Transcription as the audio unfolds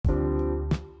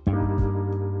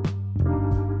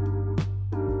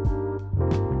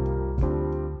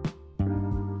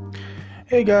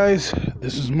Hey guys,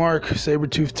 this is Mark,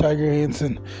 Sabertooth Tiger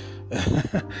Hansen.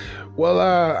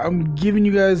 I'm giving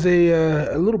you guys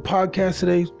a little podcast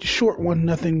today, short one,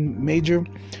 nothing major.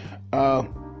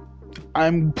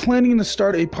 I'm planning to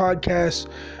start a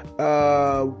podcast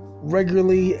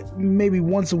regularly, maybe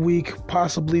once a week,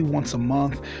 possibly once a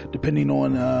month, depending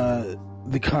on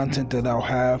the content that I'll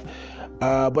have.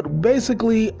 But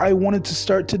basically, I wanted to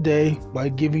start today by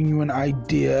giving you an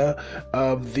idea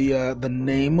of the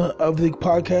name of the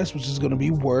podcast, which is going to be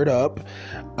WordUp.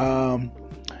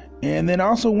 And then I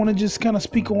also want to just kind of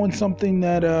speak on something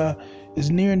that is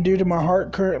near and dear to my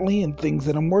heart currently and things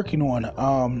that I'm working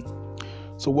on.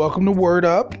 So welcome to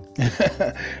WordUp.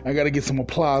 I got to get some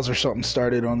applause or something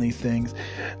started on these things.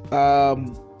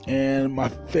 And my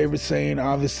favorite saying,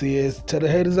 obviously, is tell the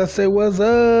haters I say what's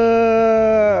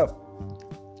up.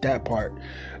 That part.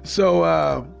 So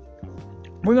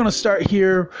we're going to start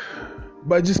here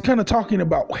by just kind of talking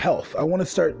about health. I want to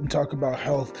start and talk about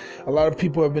health. A lot of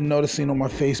people have been noticing on my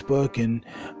Facebook and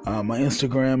my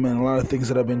Instagram and a lot of things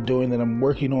that I've been doing that I'm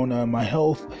working on my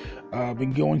health. I've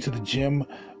been going to the gym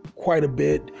quite a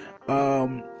bit.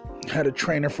 Had a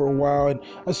trainer for a while, and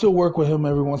I still work with him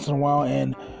every once in a while.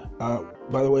 And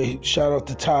by the way, shout out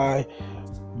to Ty.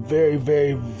 Very,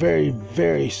 very, very,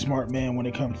 very smart man when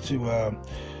it comes to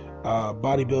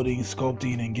bodybuilding,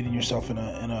 sculpting, and getting yourself in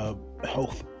a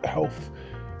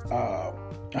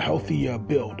healthy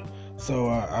build. So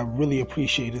I really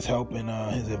appreciate his help and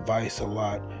his advice a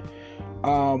lot.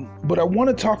 But I want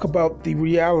to talk about the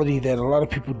reality that a lot of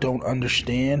people don't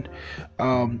understand,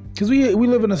 because we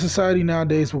live in a society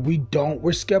nowadays where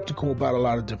we're skeptical about a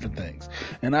lot of different things,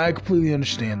 and I completely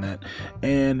understand that.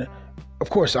 And of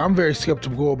course, I'm very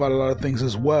skeptical about a lot of things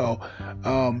as well.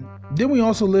 Then we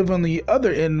also live on the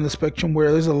other end of the spectrum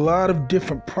where there's a lot of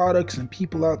different products and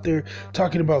people out there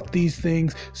talking about these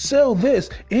things, sell this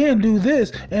and do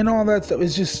this and all that stuff.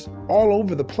 It's just all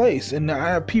over the place. And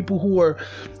I have people who are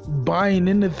buying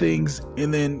into things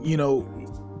and then,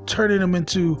 turning them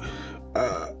into,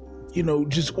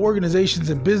 just organizations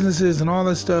and businesses and all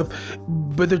that stuff.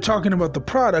 But they're talking about the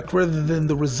product rather than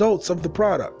the results of the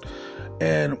product.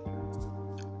 And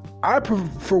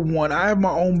for one, I have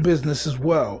my own business as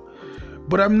well,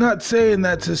 but I'm not saying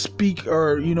that to speak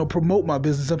or, promote my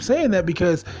business. I'm saying that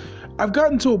because I've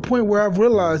gotten to a point where I've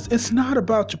realized it's not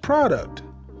about your product.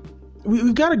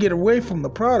 We've got to get away from the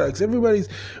products. Everybody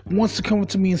wants to come up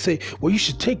to me and say, well, you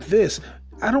should take this.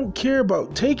 I don't care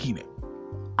about taking it.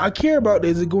 I care about,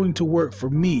 is it going to work for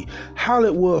me? How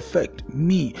it will affect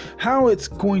me? How it's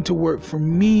going to work for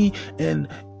me and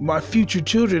my future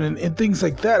children and things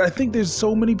like that. I think there's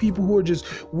so many people who are just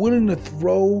willing to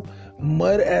throw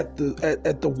mud at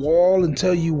the wall and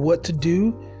tell you what to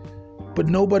do, but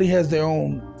nobody has their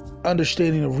own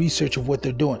understanding of research of what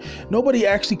they're doing. Nobody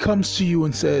actually comes to you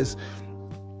and says,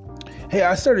 hey,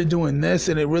 I started doing this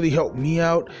and it really helped me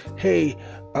out. Hey,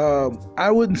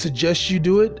 I wouldn't suggest you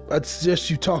do it. I'd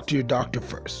suggest you talk to your doctor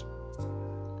first.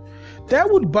 That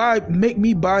would make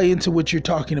me buy into what you're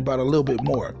talking about a little bit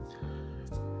more.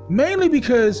 Mainly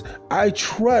because I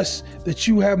trust that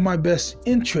you have my best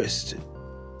interest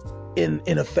in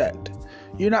effect.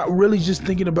 You're not really just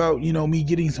thinking about, me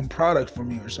getting some product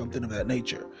from you or something of that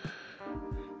nature.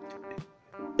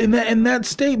 In that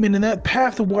statement, in that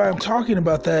path of why I'm talking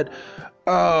about that,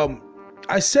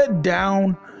 I sat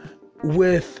down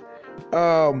with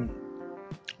a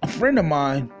friend of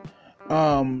mine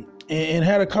and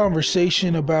had a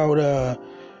conversation about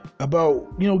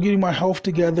getting my health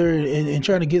together and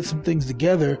trying to get some things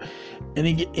together, and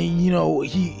he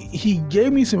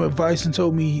gave me some advice and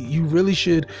told me you really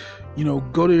should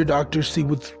go to your doctor, see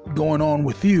what's going on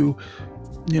with you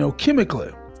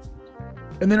chemically.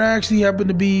 And then I actually happened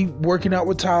to be working out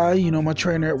with Ty, my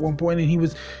trainer at one point, and he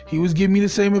was giving me the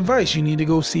same advice. You need to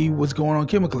go see what's going on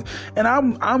chemically. And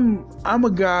I'm a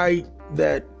guy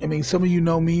that, some of you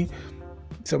know me,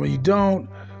 some of you don't.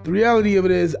 The reality of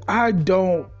it is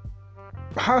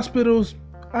hospitals,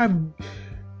 I've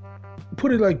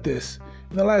put it like this.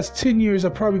 In the last 10 years,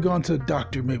 I've probably gone to a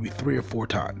doctor maybe 3 or 4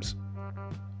 times.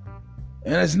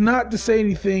 And it's not to say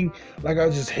anything like I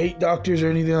just hate doctors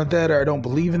or anything like that, or I don't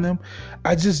believe in them.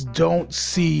 I just don't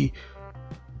see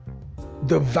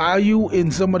the value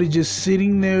in somebody just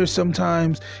sitting there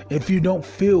sometimes if you don't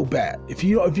feel bad. If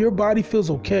your body feels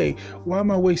okay, why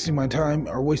am I wasting my time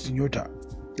or wasting your time?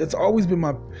 That's always been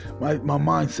my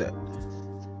mindset.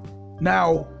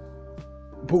 Now,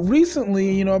 but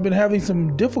recently, I've been having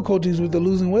some difficulties with the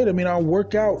losing weight. I'll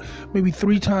work out maybe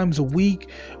 3 times a week.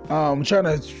 I'm trying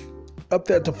to up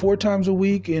that to 4 times a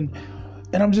week, and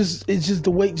it's just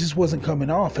the weight just wasn't coming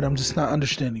off, and I'm just not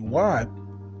understanding why.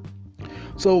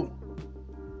 So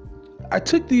I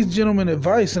took these gentlemen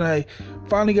advice, and I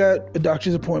finally got a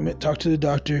doctor's appointment, talked to the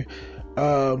doctor,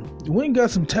 went and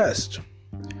got some tests.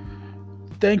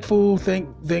 Thankful,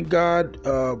 thank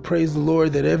God, praise the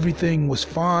Lord that everything was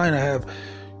fine. I have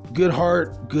good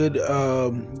heart, good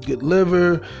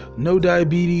liver, no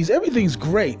diabetes. Everything's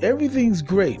great,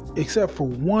 except for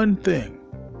one thing.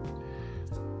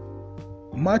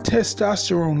 My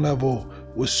testosterone level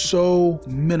was so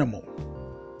minimal.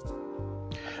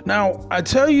 Now, I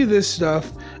tell you this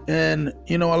stuff, and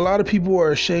a lot of people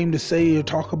are ashamed to say or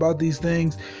talk about these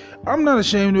things. I'm not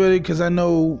ashamed of it because I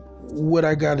know what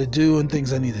I got to do and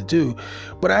things I need to do.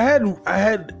 But I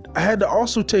had to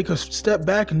also take a step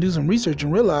back and do some research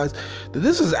and realize that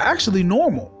this is actually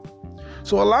normal.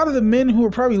 So a lot of the men who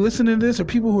are probably listening to this, or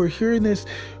people who are hearing this,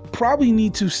 probably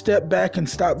need to step back and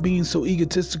stop being so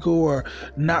egotistical or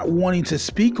not wanting to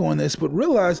speak on this, but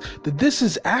realize that this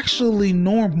is actually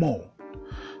normal,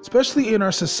 especially in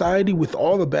our society with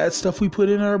all the bad stuff we put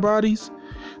in our bodies.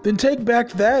 Then take back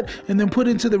that and then put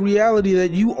into the reality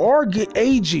that you are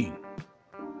aging.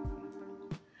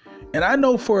 And I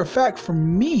know for a fact, for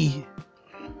me,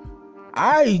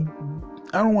 I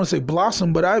don't want to say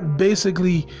blossom, but I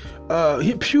basically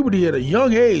hit puberty at a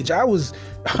young age. I was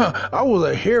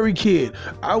a hairy kid.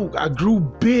 I grew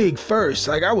big first.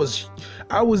 Like in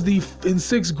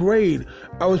 6th grade,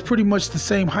 I was pretty much the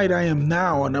same height I am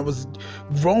now, and I was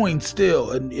growing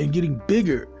still and getting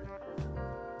bigger.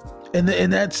 And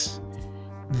that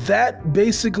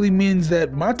basically means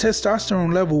that my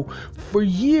testosterone level for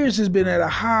years has been at a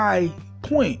high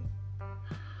point.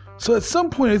 So at some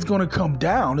point it's going to come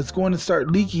down. It's going to start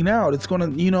leaking out. It's going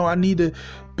to, I need to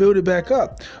build it back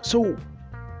up. So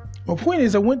my point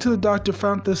is, I went to the doctor,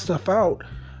 found this stuff out,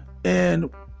 and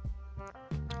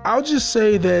I'll just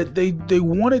say that they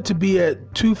want it to be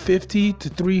at 250 to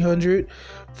 300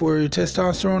 for your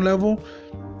testosterone level.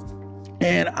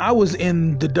 And I was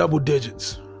in the double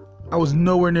digits. I was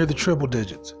nowhere near the triple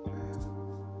digits.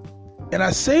 And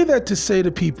I say that to say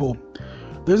to people,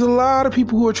 there's a lot of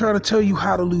people who are trying to tell you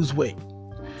how to lose weight.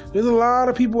 There's a lot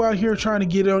of people out here trying to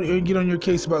get on your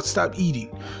case about stop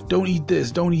eating. Don't eat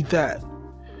this, don't eat that.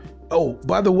 Oh,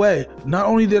 by the way, not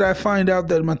only did I find out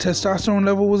that my testosterone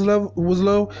level was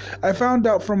low, I found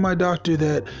out from my doctor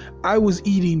that I was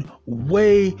eating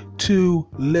way too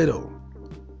little.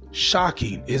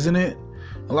 Shocking, isn't it?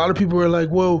 A lot of people are like,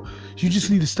 well, you just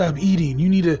need to stop eating. You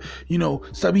need to,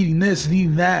 stop eating this and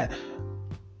eating that.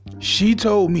 She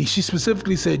told me, she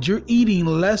specifically said, you're eating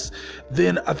less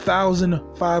than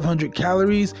 1,500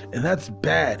 calories, and that's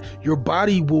bad. Your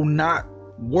body will not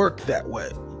work that way.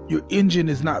 Your engine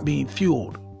is not being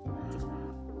fueled.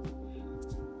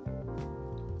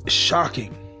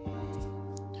 Shocking.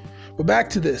 But back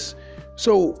to this.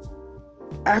 So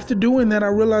after doing that, I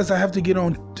realized I have to get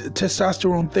on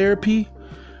testosterone therapy.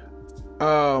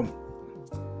 A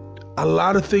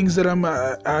lot of things that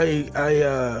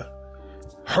I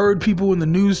heard people in the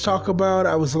news talk about,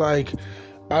 I was like,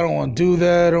 I don't want to do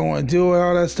that. I don't want to do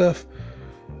all that stuff.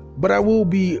 But I will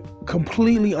be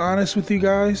completely honest with you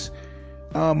guys.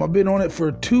 I've been on it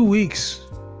for 2 weeks.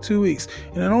 And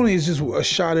it only is just a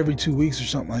shot every 2 weeks or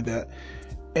something like that.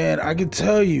 And I can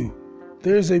tell you,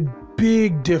 there's a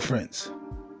big difference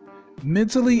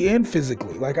mentally and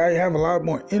physically. Like, I have a lot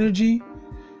more energy,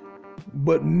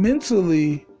 but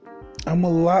mentally I'm a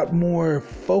lot more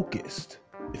focused,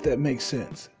 if that makes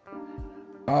sense.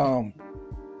 And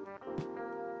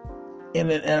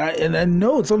I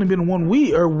know it's only been 1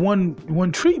 week or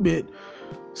one treatment.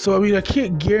 So, I mean, I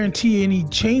can't guarantee any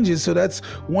changes. So that's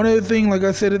one other thing, like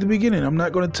I said at the beginning, I'm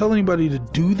not going to tell anybody to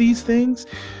do these things.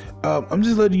 I'm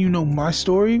just letting you know my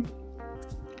story,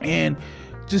 and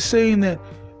just saying that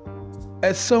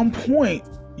at some point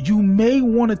you may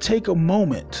want to take a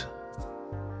moment.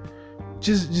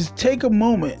 Just take a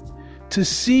moment to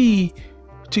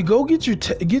go get your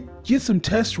get some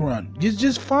tests run.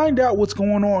 Just find out what's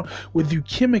going on with you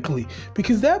chemically,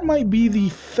 because that might be the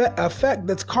effect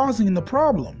that's causing the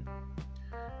problem.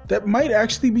 That might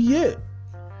actually be it.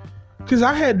 Because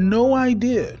I had no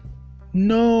idea.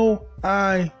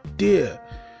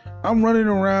 I'm running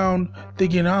around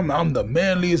thinking I'm the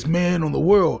manliest man on the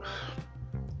world,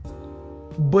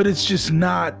 but it's just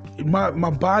not. My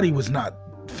body was not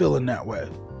feeling that way.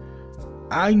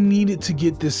 I needed to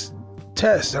get this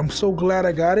test. I'm so glad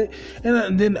I got it.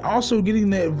 And then also getting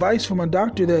the advice from my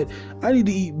doctor that I need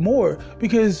to eat more,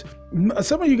 because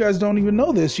some of you guys don't even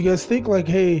know this. You guys think like,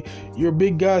 hey, you're a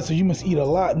big guy, so you must eat a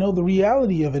lot. No, the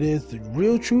reality of it is, the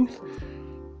real truth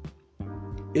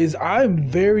is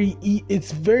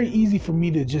it's very easy for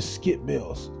me to just skip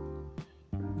meals.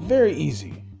 Very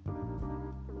easy.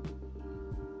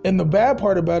 And the bad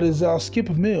part about it is I'll skip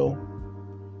a meal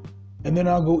and then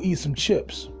I'll go eat some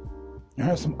chips and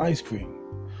have some ice cream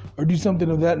or do something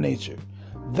of that nature.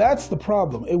 That's the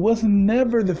problem. It wasn't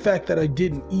never the fact that I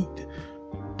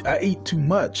ate too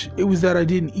much. It was that I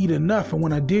didn't eat enough. And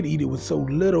when I did eat, it was so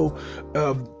little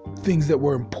of things that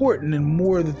were important and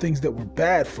more of the things that were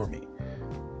bad for me.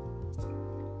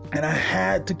 And I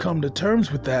had to come to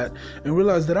terms with that and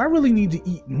realize that I really need to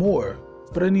eat more,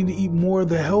 but I need to eat more of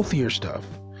the healthier stuff.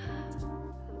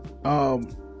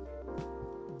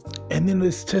 And then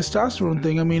this testosterone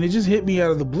thing, I mean, it just hit me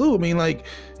out of the blue. I mean, like,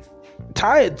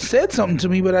 Ty had said something to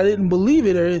me, but I didn't believe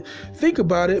it or think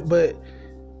about it. But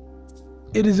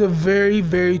it is a very,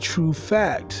 very true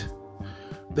fact.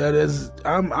 That is,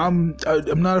 I'm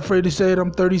not afraid to say it.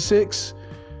 I'm 36.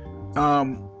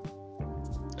 I'm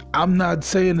not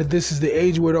saying that this is the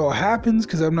age where it all happens,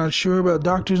 because I'm not sure about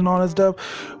doctors and all that stuff.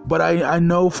 But I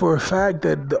know for a fact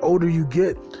that the older you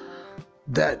get,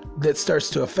 that starts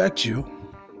to affect you.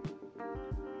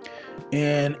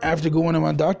 And after going to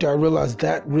my doctor, I realized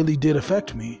that really did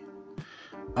affect me.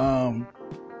 And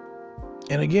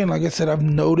again, like I said, I've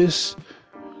noticed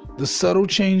the subtle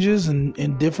changes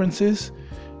and differences.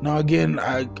 Now, again,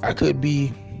 I could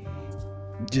be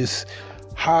just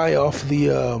high off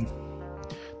the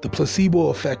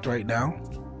placebo effect right now.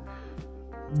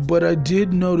 But I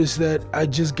did notice that I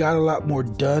just got a lot more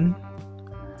done.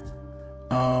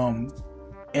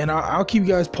 And I'll keep you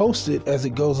guys posted as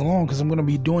it goes along, because I'm going to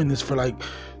be doing this for like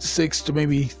 6 to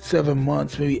maybe 7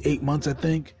 months, maybe 8 months, I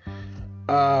think.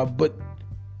 But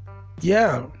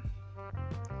yeah,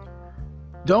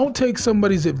 don't take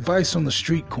somebody's advice on the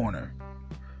street corner.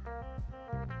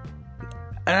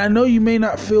 And I know you may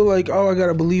not feel like, oh, I got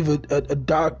to believe a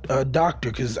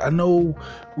doctor, because I know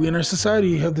we in our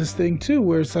society have this thing too,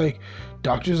 where it's like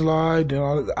doctors lied and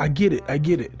all that. I get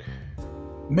it.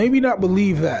 Maybe not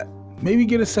believe that. Maybe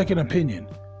get a second opinion,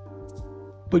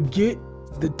 but get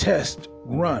the test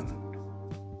run.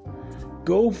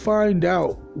 Go find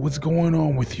out what's going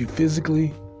on with you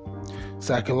physically,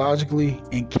 psychologically,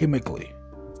 and chemically.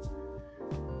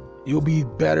 You'll be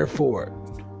better for it.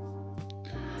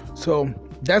 So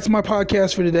that's my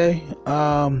podcast for today.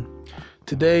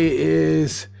 Today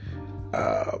is,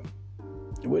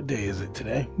 what day is it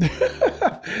today?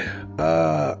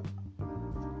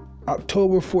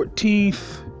 October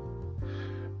 14th.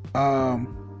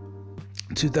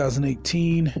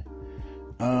 2018.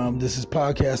 This is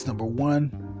podcast number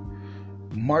 1.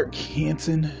 Mark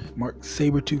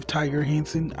Sabertooth Tiger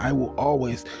Hansen. I will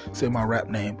always say my rap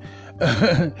name.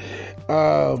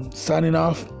 Signing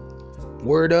off.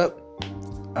 Word up.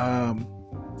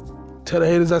 Tell the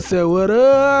haters I said what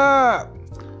up.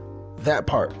 That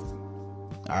part.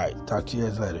 All right. Talk to you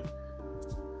guys later.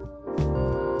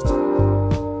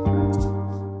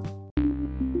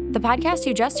 The podcast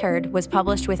you just heard was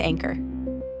published with Anchor.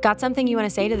 Got something you want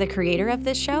to say to the creator of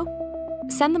this show?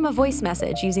 Send them a voice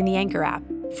message using the Anchor app,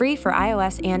 free for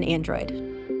iOS and Android.